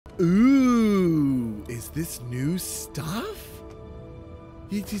Ooh, is this new stuff?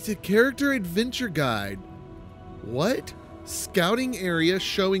 It's a character adventure guide. What? Scouting area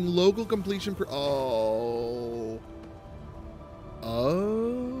showing local completion per... Oh.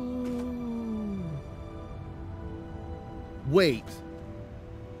 Oh. Wait.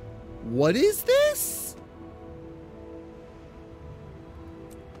 What is this?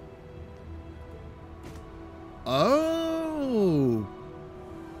 Oh.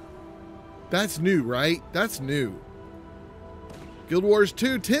 That's new, right? That's new. Guild Wars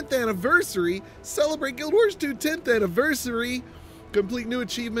 2 10th anniversary. Celebrate Guild Wars 2 10th anniversary. Complete new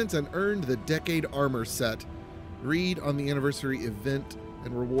achievements and earned the Decade Armor set. Read on the anniversary event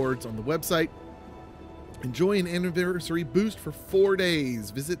and rewards on the website. Enjoy an anniversary boost for 4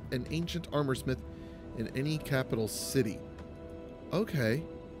 days. Visit an ancient armorsmith in any capital city. Okay.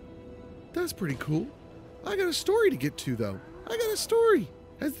 That's pretty cool. I got a story to get to, though. I got a story.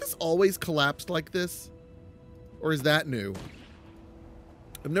 Has this always collapsed like this? Or is that new?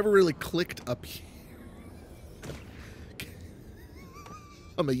 I've never really clicked up here.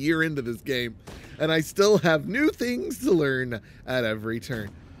 I'm a year into this game, and I still have new things to learn at every turn.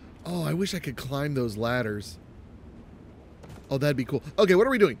 Oh, I wish I could climb those ladders. Oh, that'd be cool. Okay, what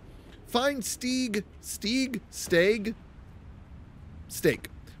are we doing? Find Steg.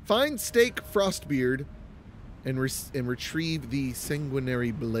 Find Stake Frostbeard and retrieve the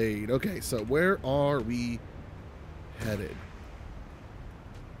sanguinary blade. Okay, so where are we headed?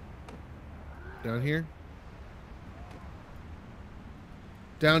 Down here?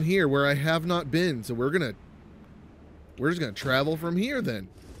 Down here where I have not been. So we're just gonna travel from here then.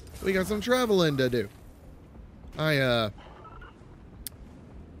 We got some traveling to do. I'm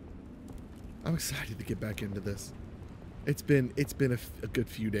excited to get back into this. It's been a good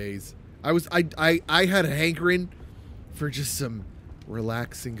few days. I had a hankering for just some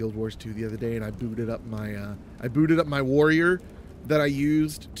relaxing Guild Wars 2 the other day, and I booted up my warrior that I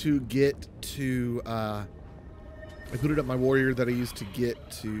used to get to I booted up my warrior that I used to get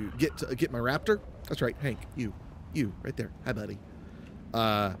my raptor. That's right, Hank, you right there. Hi, buddy.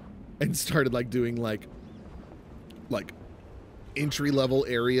 And started like doing like entry level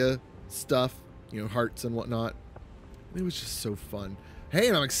area stuff, you know, hearts and whatnot. It was just so fun. Hey,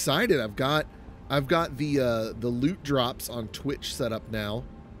 and I'm excited. I've got the loot drops on Twitch set up now.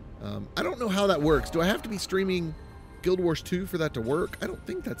 I don't know how that works. Do I have to be streaming Guild Wars 2 for that to work? I don't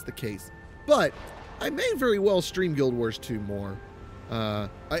think that's the case, but I may very well stream Guild Wars 2 more.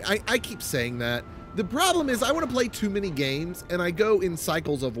 I keep saying that. The problem is I want to play too many games, and I go in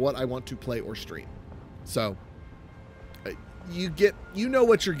cycles of what I want to play or stream. So you know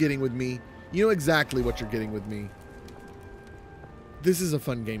what you're getting with me. You know exactly what you're getting with me. This is a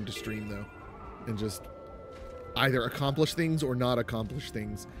fun game to stream, though, and just either accomplish things or not accomplish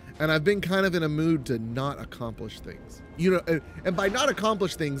things. And I've been kind of in a mood to not accomplish things. You know, and by not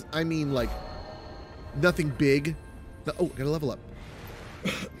accomplish things, I mean like nothing big. Oh, gotta level up.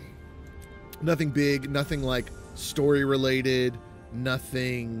 Nothing big, nothing like story related,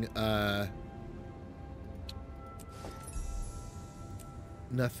 nothing like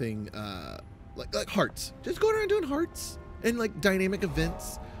hearts. Just going around doing hearts and like dynamic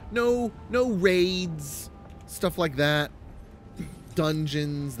events. No raids, stuff like that.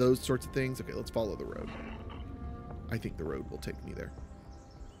 Dungeons, those sorts of things. Okay, let's follow the road. I think the road will take me there.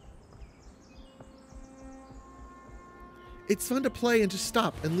 It's fun to play and just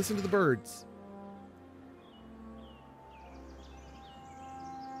stop and listen to the birds.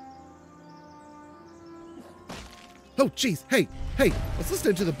 Oh, jeez. Hey, let's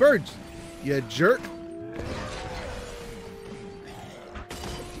listen to the birds, you jerk.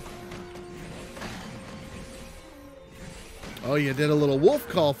 Oh, you did a little wolf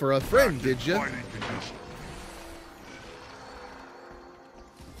call for a friend, did you?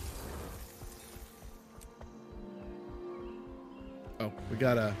 Oh, we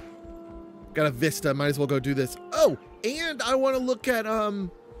got a vista. Might as well go do this. Oh, and I want to look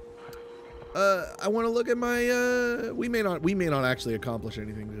at my we may not actually accomplish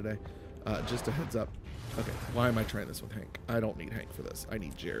anything today. Just a heads up. Okay, why am I trying this with Hank? I don't need Hank for this. I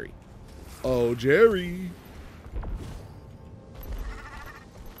need Jerry. Oh, Jerry.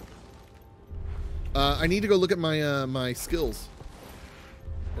 I need to go look at my my skills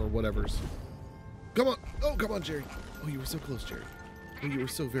or whatever's. Come on. Oh, come on, Jerry. Oh, you were so close, Jerry. Oh, you were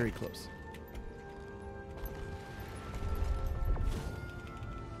so very close.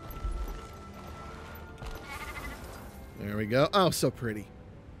 There we go. Oh, so pretty.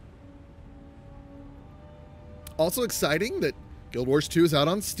 Also exciting that Guild Wars 2 is out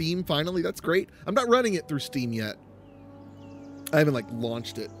on Steam finally. That's great. I'm not running it through Steam yet. I haven't like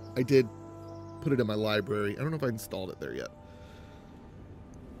launched it I did put it in my library. I don't know if I installed it there yet.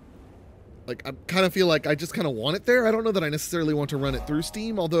 Like, I kind of feel like I just kind of want it there. I don't know that I necessarily want to run it through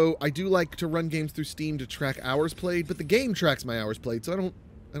Steam, although I do like to run games through Steam to track hours played, but the game tracks my hours played, so I don't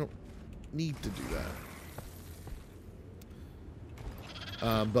need to do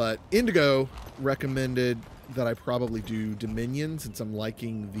that. But Indigo recommended that I probably do Dominion, since I'm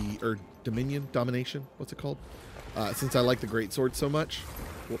liking the, or Dominion? Domination? What's it called? Since I like the Greatsword so much.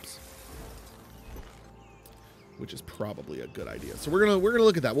 Whoops. Which is probably a good idea. So we're gonna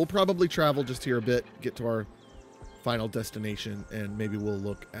look at that. We'll probably travel just here a bit, get to our final destination, and maybe we'll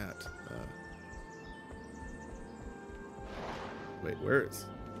look at wait, where is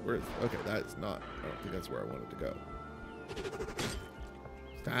okay, that is not, I don't think that's where I wanted to go.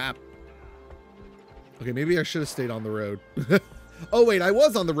 Stop. Okay, maybe I should have stayed on the road. Oh wait, I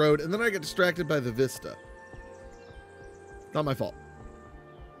was on the road and then I got distracted by the vista. Not my fault.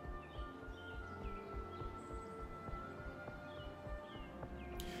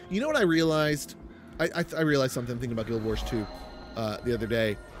 You know what I realized? I realized something thinking about Guild Wars 2 the other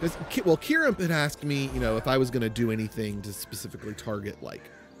day. Well, Kira had asked me, you know, if I was going to do anything to specifically target,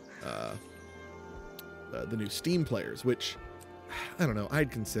 like, the new Steam players, which, I don't know, I'd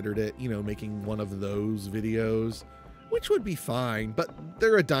considered it, you know, making one of those videos, which would be fine, but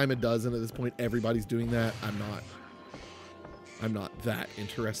they're a dime a dozen at this point. Everybody's doing that. I'm not that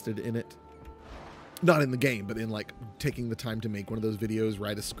interested in it. Not in the game, but in, like, taking the time to make one of those videos,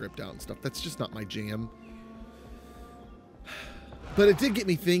 write a script out and stuff. That's just not my jam. But it did get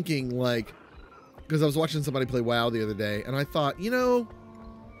me thinking, like, because I was watching somebody play WoW the other day, and I thought, you know,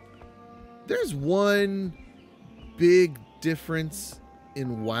 there's one big difference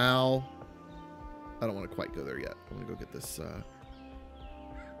in WoW. I don't want to quite go there yet. I'm going to go get this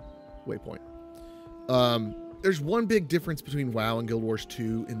waypoint. There's one big difference between WoW and Guild Wars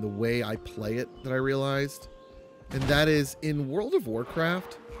 2 in the way I play it that I realized. And that is, in World of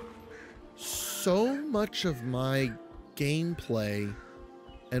Warcraft, so much of my gameplay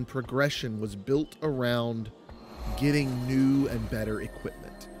and progression was built around getting new and better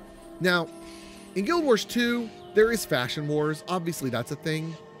equipment. Now, in Guild Wars 2, there is Fashion Wars. Obviously, that's a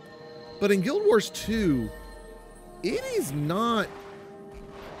thing. But in Guild Wars 2, it is not...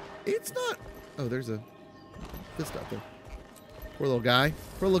 It's not... Oh, there's a... This stuff there. Poor little guy.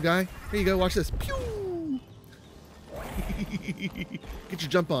 Poor little guy. Here you go. Watch this. Pew! Get your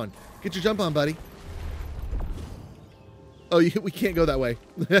jump on. Get your jump on, buddy. Oh, we can't go that way.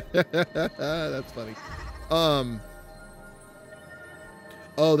 That's funny.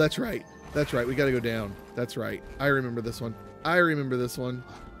 Oh, that's right. That's right. We got to go down. That's right. I remember this one. I remember this one.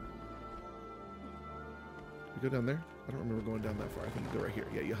 We go down there? I don't remember going down that far. I think you go right here.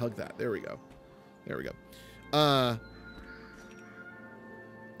 Yeah, you hug that. There we go. There we go.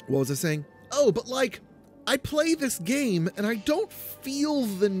 What was I saying? Oh, but like, I play this game and I don't feel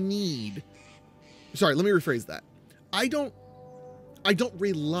the need. Sorry, let me rephrase that. I don't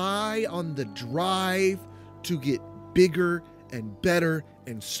rely on the drive to get bigger and better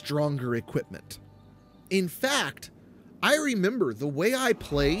and stronger equipment. In fact, I remember the way I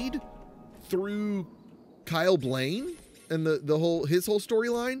played through Kyle Bling and his whole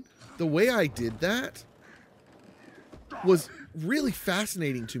storyline, the way I did that was really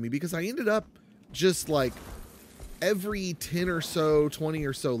fascinating to me, because I ended up just like every 10 or so, 20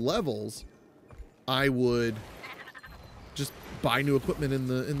 or so levels, I would just buy new equipment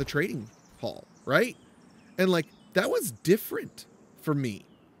in the trading hall, right? And like, that was different for me.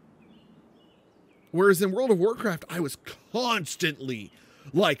 Whereas in World of Warcraft, I was constantly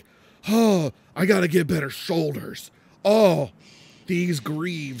like, oh, I gotta get better shoulders. Oh, these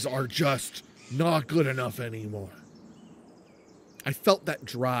greaves are just not good enough anymore. I felt that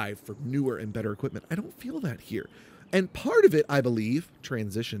drive for newer and better equipment. I don't feel that here. And part of it, I believe,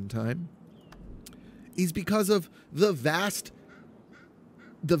 transition time, is because of the vast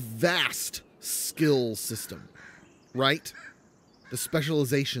skill system, right? The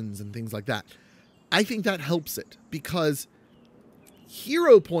specializations and things like that. I think that helps it, because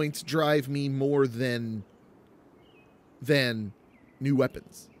hero points drive me more than new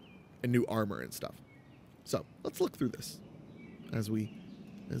weapons and new armor and stuff. So let's look through this as we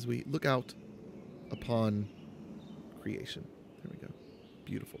look out upon creation. There we go.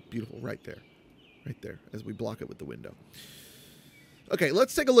 Beautiful, beautiful, right there, as we block it with the window. Okay,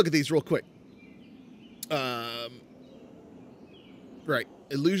 let's take a look at these real quick. Right.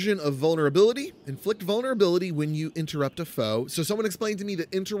 Illusion of vulnerability. Inflict vulnerability when you interrupt a foe. So someone explained to me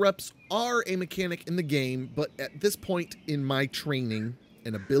that interrupts are a mechanic in the game, but at this point in my training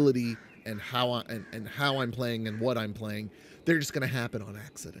and ability and how I'm playing and what I'm playing. They're just going to happen on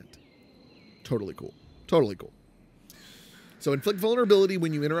accident. Totally cool. Totally cool. So inflict vulnerability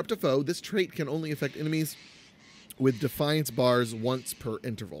when you interrupt a foe. This trait can only affect enemies with defiance bars once per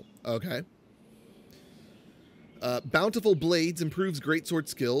interval. Okay. Bountiful Blades improves greatsword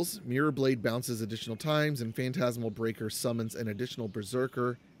skills. Mirror Blade bounces additional times, and Phantasmal Breaker summons an additional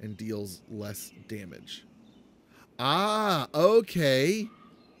Berserker and deals less damage. Ah, okay.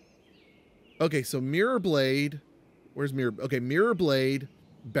 Okay, so Mirror Blade... Where's Mirror... Okay, Mirror Blade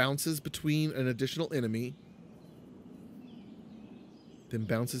bounces between an additional enemy. Then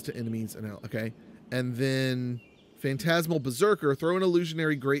bounces to enemies and out. Okay. And then Phantasmal Berserker. Throw an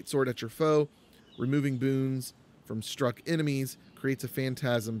illusionary greatsword at your foe. Removing boons from struck enemies creates a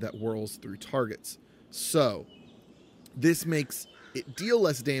phantasm that whirls through targets. So, this makes it deal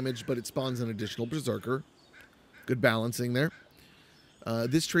less damage, but it spawns an additional Berserker. Good balancing there.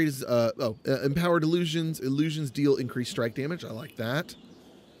 This trait is, Empowered Illusions. Illusions deal increased strike damage. I like that.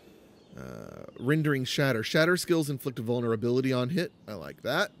 Rendering Shatter. Shatter skills inflict a vulnerability on hit. I like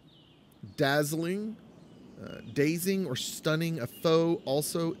that. Dazzling. Dazing or stunning a foe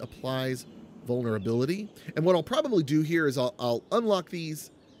also applies vulnerability. And what I'll probably do here is I'll unlock these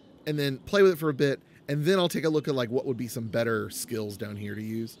and then play with it for a bit, and then I'll take a look at like what would be some better skills down here to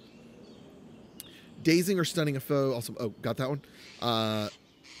use. Dazing or stunning a foe also, oh, got that one.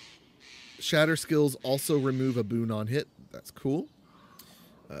 Shatter skills also remove a boon on hit. That's cool.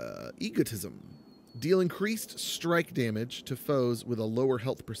 Egotism. Deal increased strike damage to foes with a lower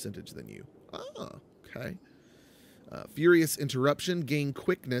health percentage than you. Ah, okay. Furious Interruption. Gain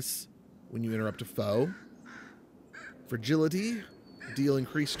quickness when you interrupt a foe. Fragility. Deal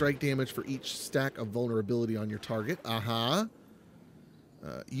increased strike damage for each stack of vulnerability on your target. Aha.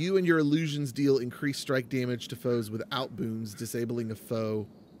 You and your illusions deal increased strike damage to foes without boons. Disabling a foe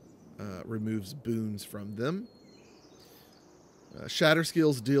removes boons from them. Shatter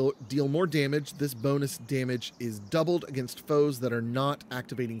skills deal more damage. This bonus damage is doubled against foes that are not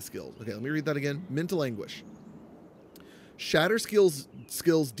activating skills. Okay, let me read that again. Mental Anguish. Shatter skills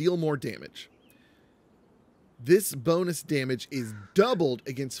deal more damage. This bonus damage is doubled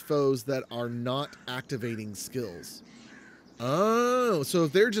against foes that are not activating skills. Oh, so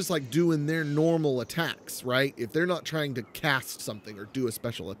if they're just like doing their normal attacks, right? If they're not trying to cast something or do a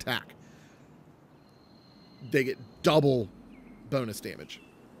special attack, they get double bonus damage.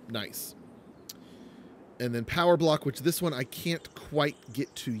 Nice. And then Power Block, which this one I can't quite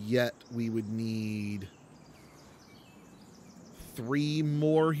get to yet. We would need 3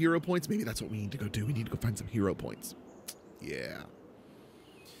 more hero points. Maybe that's what we need to go do. We need to go find some hero points. Yeah.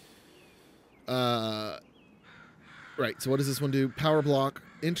 Right, so what does this one do? Power Block.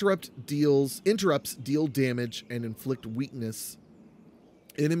 Interrupts deal damage and inflict weakness.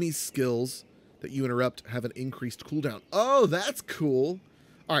 Enemy skills that you interrupt have an increased cooldown. Oh, that's cool.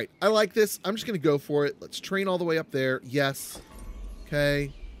 All right, I like this. I'm just going to go for it. Let's train all the way up there. Yes.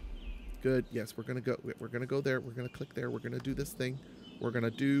 Okay. Good. Yes, we're going to go. We're going to go there. We're going to click there. We're going to do this thing. We're going to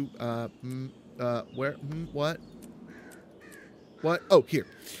do where what? What? Oh, here.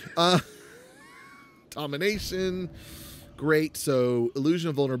 Domination. Great. So, illusion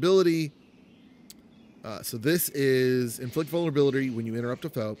of vulnerability. So this is inflict vulnerability when you interrupt a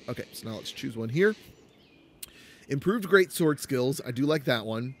foe. Okay, so now let's choose one here. Improved greatsword skills. I do like that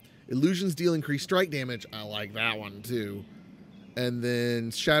one. Illusions deal increased strike damage. I like that one too. And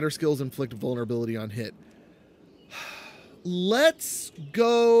then shatter skills inflict vulnerability on hit. Let's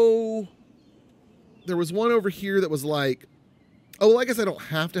go. There was one over here that was like, oh, well, I guess I don't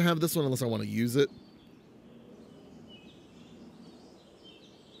have to have this one unless I want to use it.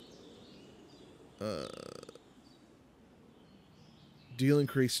 Deal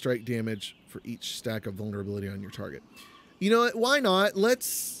increased strike damage for each stack of vulnerability on your target. You know what? Why not?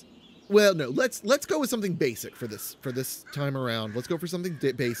 Let's go with something basic for this time around. Let's go for something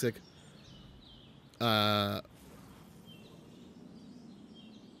basic. I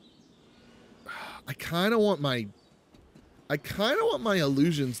kind of want my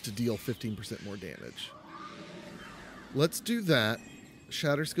illusions to deal 15% more damage. Let's do that.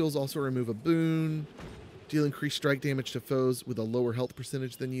 Shatter skills also remove a boon. Deal increased strike damage to foes with a lower health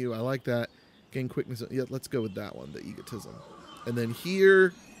percentage than you. I like that. Gain quickness. Yeah, let's go with that one, the egotism. And then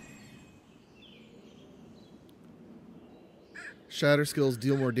here, shatter skills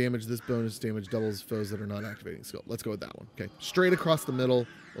deal more damage. This bonus damage doubles foes that are not activating skill. Let's go with that one. Okay, straight across the middle.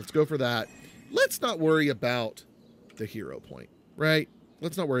 Let's go for that. Let's not worry about the hero point, right?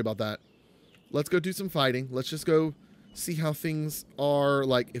 Let's not worry about that. Let's go do some fighting. Let's just go see how things are.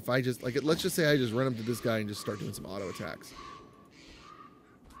 Like, if I just, like, let's just say I just run up to this guy and just start doing some auto attacks.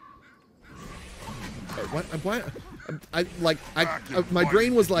 My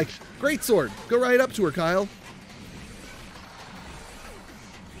brain was like, great sword, go right up to her, Kyle.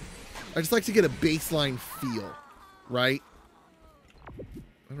 I just like to get a baseline feel, right?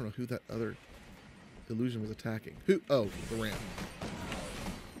 I don't know who that other illusion was attacking. Who? Oh, the ram.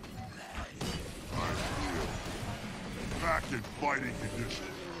 Back in fighting condition.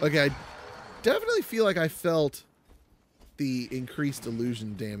 Okay, I definitely feel like I felt the increased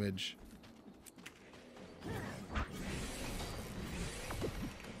illusion damage.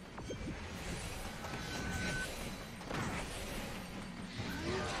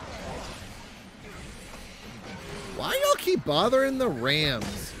 Why y'all keep bothering the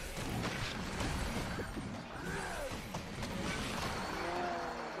rams?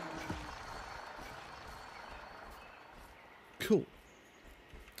 Cool.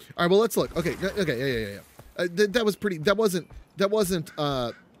 All right, well, let's look. Okay, yeah. That was pretty. That wasn't.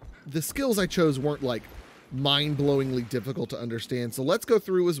 The skills I chose weren't like mind-blowingly difficult to understand. So let's go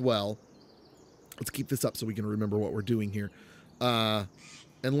through as well. Let's keep this up so we can remember what we're doing here. And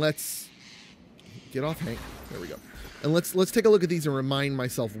let's get off Hank. There we go. And let's take a look at these and remind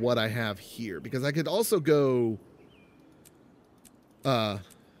myself what I have here, because I could also go. What am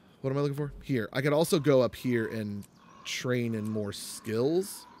I looking for? Here. I could also go up here and train in more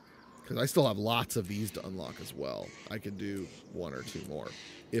skills, because I still have lots of these to unlock as well. I could do 1 or 2 more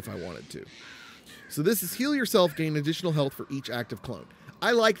if I wanted to. So this is heal yourself, gain additional health for each active clone.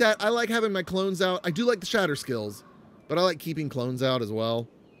 I like that. I like having my clones out. I do like the shatter skills, but I like keeping clones out as well.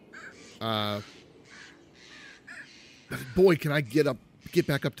 Boy, can I get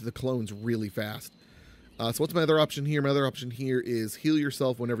back up to the clones really fast. So what's my other option here? My other option here is heal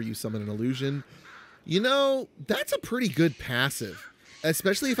yourself whenever you summon an illusion. You know, that's a pretty good passive,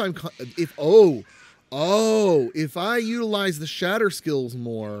 especially if if I utilize the shatter skills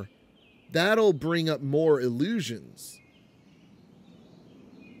more, that'll bring up more illusions.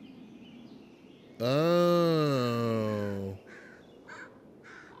 Oh.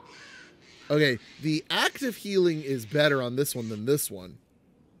 Okay, the active healing is better on this one than this one.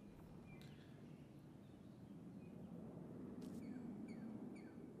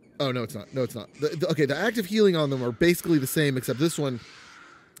 Oh, no, it's not. No, it's not. Okay, the active healing on them are basically the same, except this one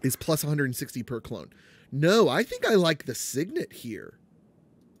is plus 160 per clone. No, I think I like the signet here.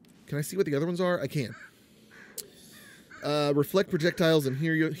 Can I see what the other ones are? I can. Reflect projectiles and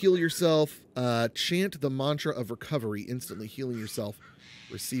heal yourself. Chant the mantra of recovery, instantly healing yourself.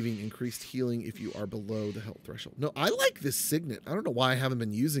 Receiving increased healing if you are below the health threshold. No, I like this signet. I don't know why I haven't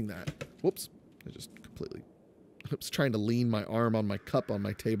been using that. Whoops. I just completely... I was trying to lean my arm on my cup on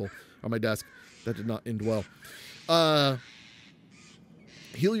my table, on my desk. That did not end well.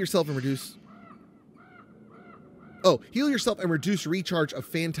 Heal yourself and reduce... Oh, heal yourself and reduce recharge of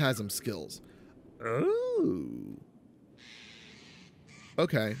phantasm skills. Oh.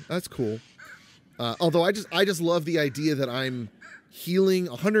 Okay, that's cool. Although I just love the idea that I'm healing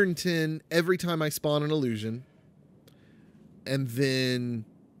 110 every time I spawn an illusion. And then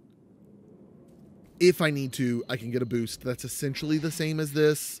if I need to, I can get a boost. That's essentially the same as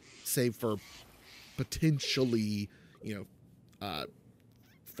this, save for potentially,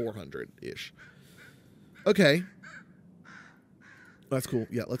 400-ish. Okay. That's cool.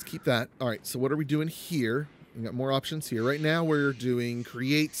 Yeah, let's keep that. All right, so what are we doing here? We got more options here. Right now we're doing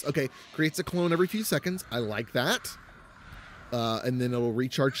creates a clone every few seconds. I like that. And then it'll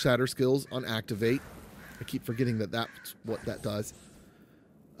recharge shatter skills on activate. I keep forgetting that that's what that does.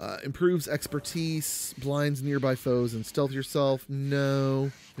 Improves expertise, blinds nearby foes, and stealth yourself. No.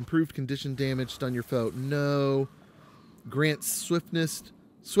 Improved condition damage, stun your foe. No. Grants swiftness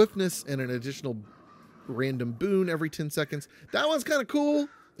and an additional random boon every 10 seconds. That one's kind of cool.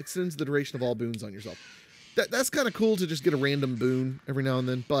 Extends the duration of all boons on yourself. That's kind of cool to just get a random boon every now and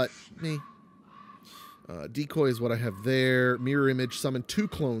then, but me. Decoy is what I have there. Mirror image, summon 2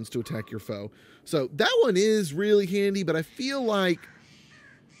 clones to attack your foe. So that one is really handy, but I feel like...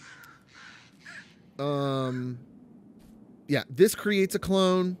 yeah, this creates a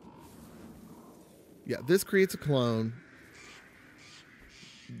clone. Yeah, this creates a clone.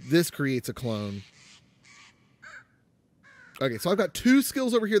 This creates a clone. Okay, so I've got 2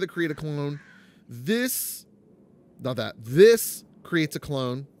 skills over here that create a clone. This, not that. This creates a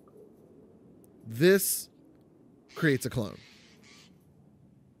clone. This creates a clone.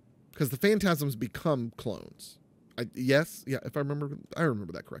 Because the phantasms become clones. Yes, yeah, if I remember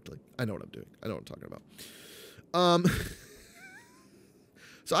that correctly. I know what I'm doing. I know what I'm talking about.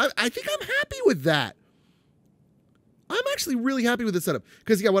 So I think I'm happy with that. I'm actually really happy with this setup.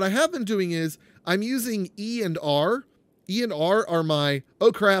 Because, yeah, what I have been doing is I'm using E and R. E and R are my,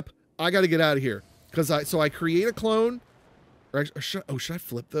 oh crap, I got to get out of here. So I create a clone. Or should I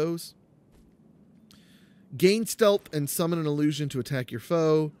flip those? Gain stealth and summon an illusion to attack your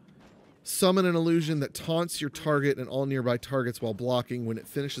foe. Summon an illusion that taunts your target and all nearby targets while blocking. When it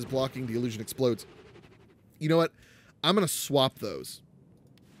finishes blocking, the illusion explodes. You know what? I'm going to swap those.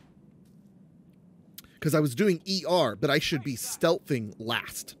 Because I was doing ER, but I should be stealthing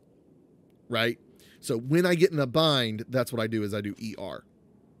last. Right? So when I get in a bind, that's what I do, is I do ER.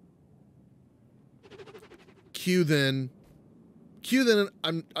 Q then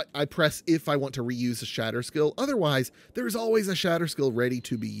I press if I want to reuse a shatter skill. Otherwise, there's always a shatter skill ready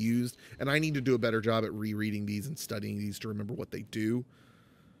to be used, and I need to do a better job at rereading these and studying these to remember what they do.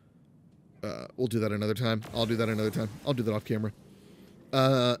 We'll do that another time. I'll do that another time. I'll do that off camera.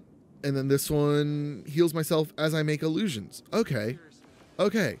 And then this one heals myself as I make illusions. Okay.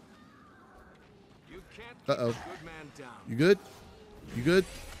 Okay. Uh-oh. You good? You good?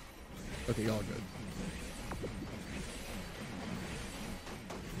 Okay, y'all good.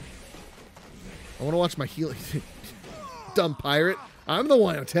 I want to watch my healing. Dumb pirate. I'm the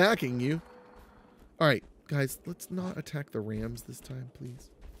one attacking you. All right, guys, let's not attack the Rams this time,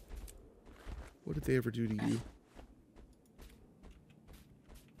 please. What did they ever do to you?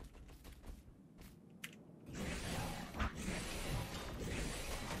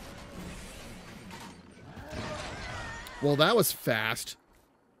 Well, that was fast.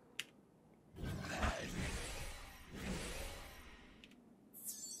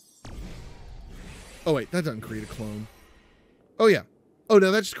 Oh, wait, that doesn't create a clone. Oh, yeah. Oh,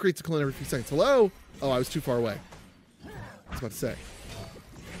 no, that just creates a clone every few seconds. Hello? Oh, I was too far away. I was about to say.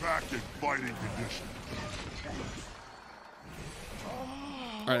 Back in fighting condition.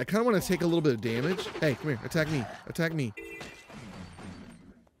 All right, I kind of want to take a little bit of damage. Hey, come here. Attack me. Attack me.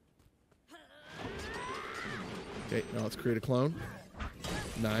 Okay, now let's create a clone.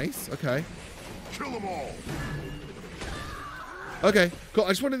 Nice. Okay. Kill them all. Okay, cool. I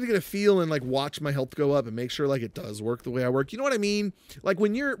just wanted to get a feel and like watch my health go up and make sure like it does work the way I work. You know what I mean? Like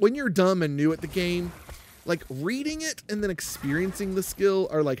when you're dumb and new at the game, like reading it and then experiencing the skill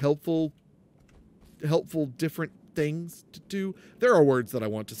are like helpful different things to do. There are words that I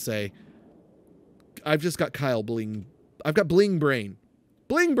want to say. I've just got Kyle Bling. I've got Bling Brain.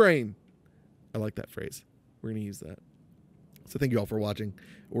 Bling Brain. I like that phrase. We're going to use that. So thank you all for watching.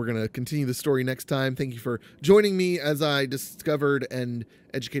 We're going to continue the story next time. Thank you for joining me as I discovered and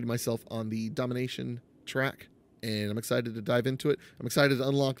educated myself on the domination track. And I'm excited to dive into it. I'm excited to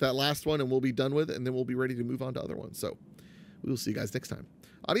unlock that last one, and we'll be done with it, and then we'll be ready to move on to other ones. So we will see you guys next time.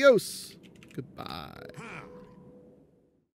 Adios. Goodbye.